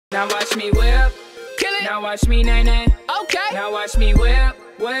Now watch me whip, kill it. Now watch me nay nay. Okay. Now watch me whip,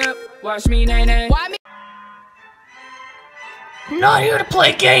 whip. Watch me nay nay. Why me? I'm not here to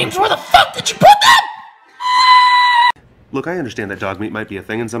play games. Where the fuck did you put that? Look, I understand that dog meat might be a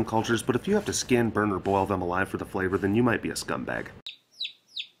thing in some cultures, but if you have to skin, burn, or boil them alive for the flavor, then you might be a scumbag.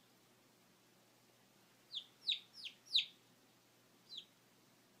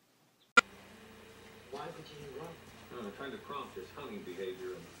 Why would you interrupt? I'm trying to prompt his humming behavior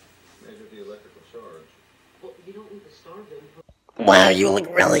and measure the electrical charge. Well, you don't need to starve him. Wow, you look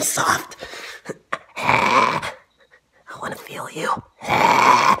really soft. I want to feel you.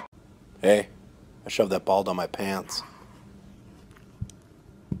 Hey, I shoved that ball down my pants.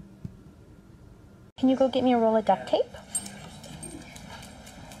 Can you go get me a roll of duct tape?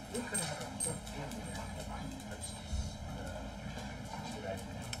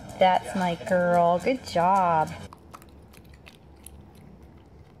 That's my girl. Good job.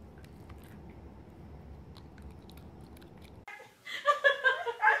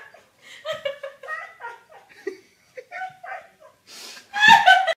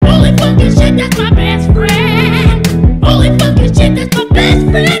 Holy fucking shit, that's my best friend! Holy fucking shit, that's my best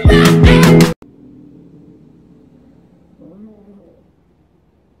friend right now!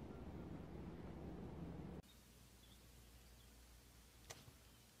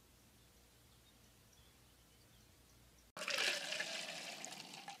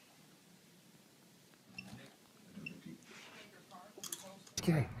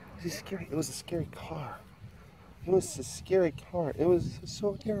 Scary. It was scary. It was a scary car. It was a scary car. It was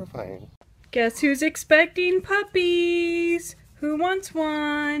so terrifying. Guess who's expecting puppies? Who wants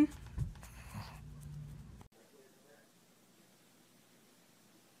one?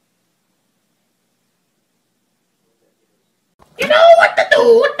 You know what to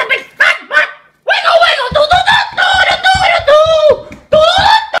do with the big fat butt! Wiggle, wiggle, do, do, do, do, do, do, do,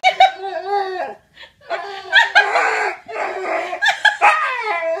 do, do.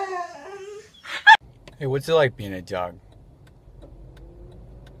 Hey, what's it like being a dog?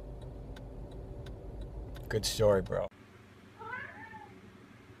 Good story, bro.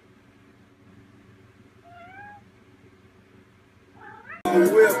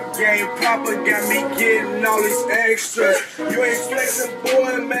 Whip game proper got me getting all these extras. You ain't flexing,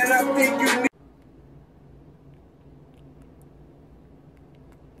 boy, man. I think you need.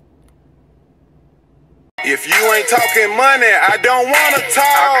 If you ain't talking money, I don't wanna talk.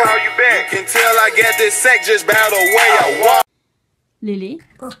 I'll call you back. You can tell I got this sack just by the way I walk. Lily?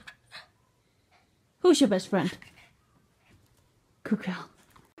 Who's your best friend? Good girl.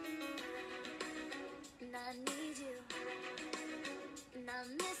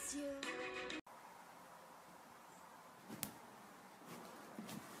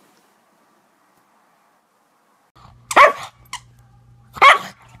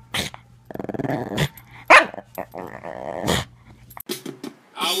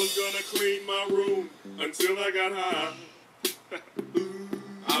 I was gonna clean my room until I got high.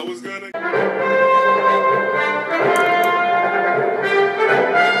 I was gonna.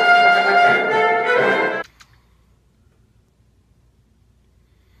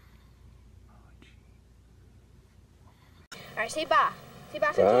 Alright, say bye. Say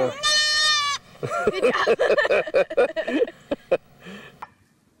bye for Good job.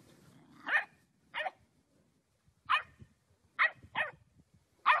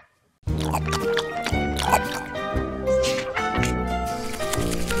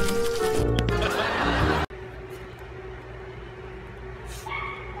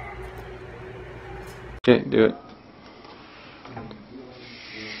 Okay, do it.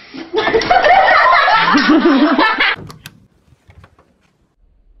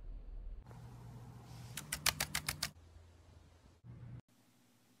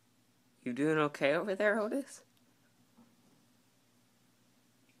 You doing okay over there, Otis?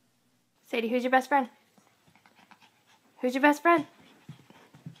 Sadie, who's your best friend? Who's your best friend?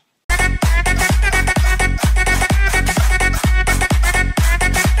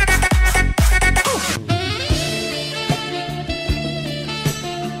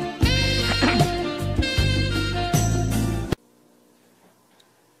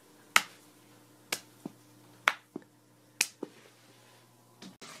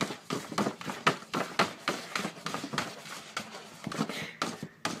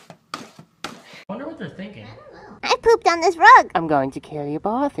 Wonder what they're thinking. I pooped on this rug. I'm going to kill you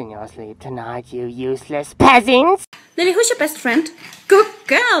both in your sleep tonight, you useless peasants! Lily, who's your best friend? Good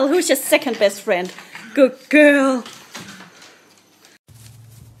girl. Who's your second best friend? Good girl.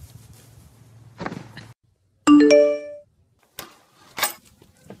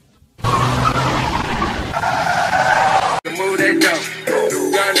 Move that dough.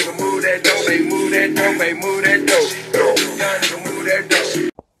 nigga move that dope, baby, move that dope, baby, move that dope. Young nigga move that dope.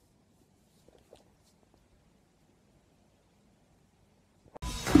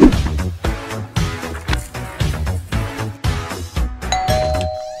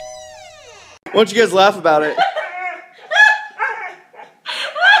 Why don't you guys laugh about it?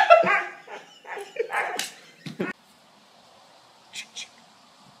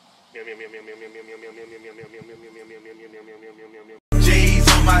 J's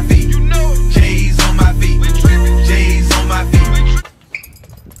on my feet, you know it. J's on my feet, J's on my feet.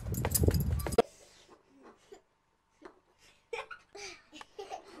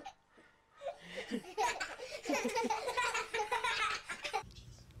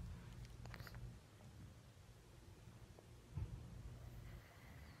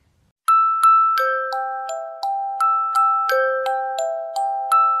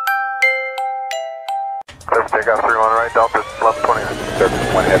 Take out 31 right, Delta 1120,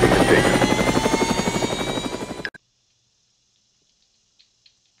 service 1 heavy, continue.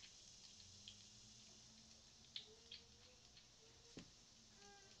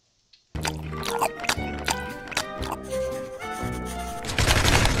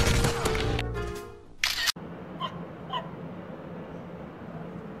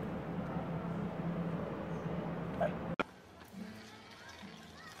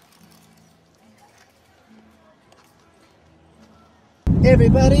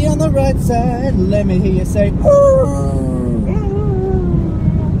 Everybody on the right side, let me hear you say, ooh.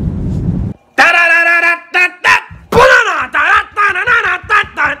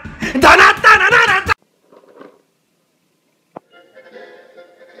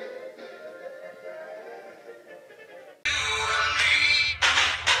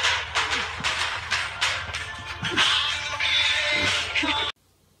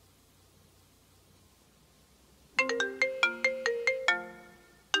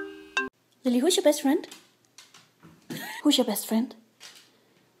 Lily, who's your best friend? Who's your best friend?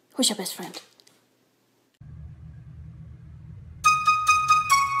 Who's your best friend?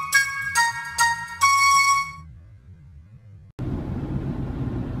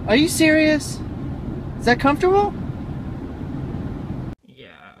 Are you serious? Is that comfortable? Yeah,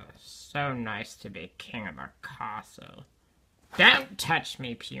 so nice to be king of a castle. Don't touch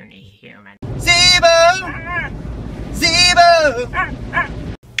me, puny human. Zebo! Zebo!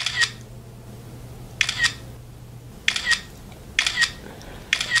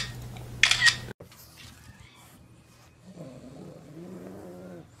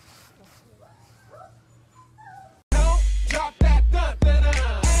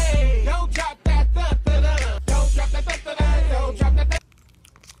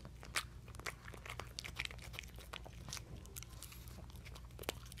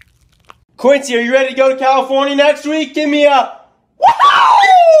 Quincy, are you ready to go to California next week? Give me a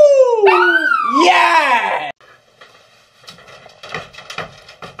woohoo! Yeah!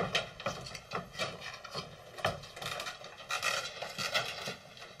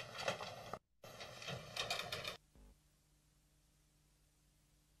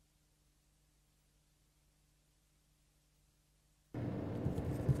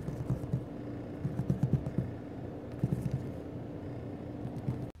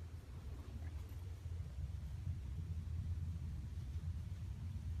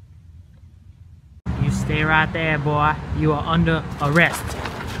 Stay right there, boy. You are under arrest.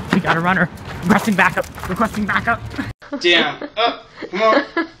 We got a runner. Requesting backup. Requesting backup. Down. Up. Come on.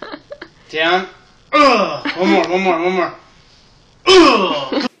 Down. Ugh. One more.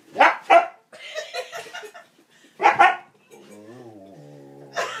 Ugh.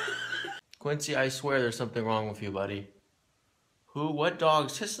 Quincy, I swear there's something wrong with you, buddy. What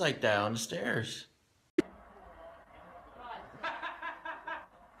dogs hiss like that on the stairs?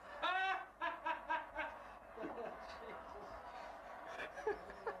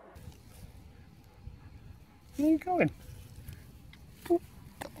 Where are you going?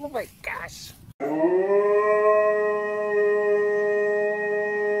 Oh my gosh.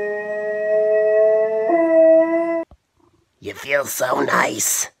 You feel so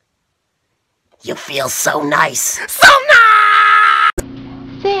nice. You feel so nice. So nice!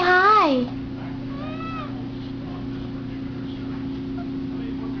 Say hi.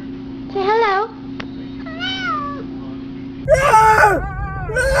 Say hello.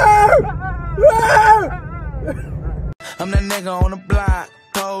 I'm that nigga on the block.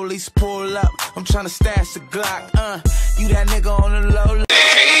 Police pull up. I'm tryna stash the Glock. You that nigga on the low.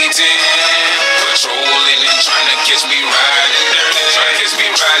 Hating, patrolling and trying to catch me riding dirty. Trying to catch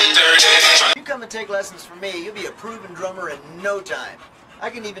me riding dirty. You come and take lessons from me, you'll be a proven drummer in no time. I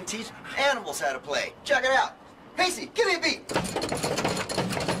can even teach animals how to play. Check it out. Pacey, give me a beat.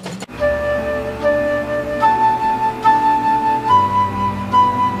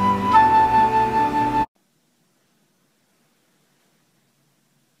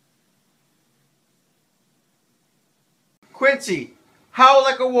 Quincy, howl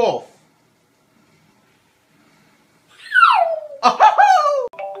like a wolf.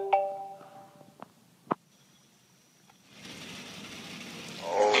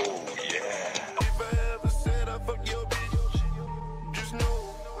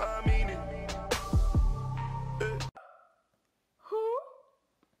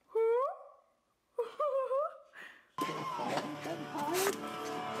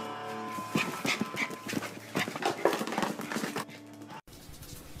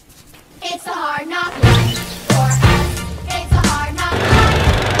 It's a hard knock life for us. It's a hard knock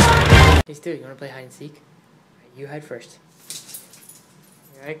life. Hey Stu, you wanna play hide and seek? You hide first.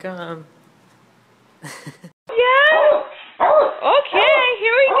 Here I come.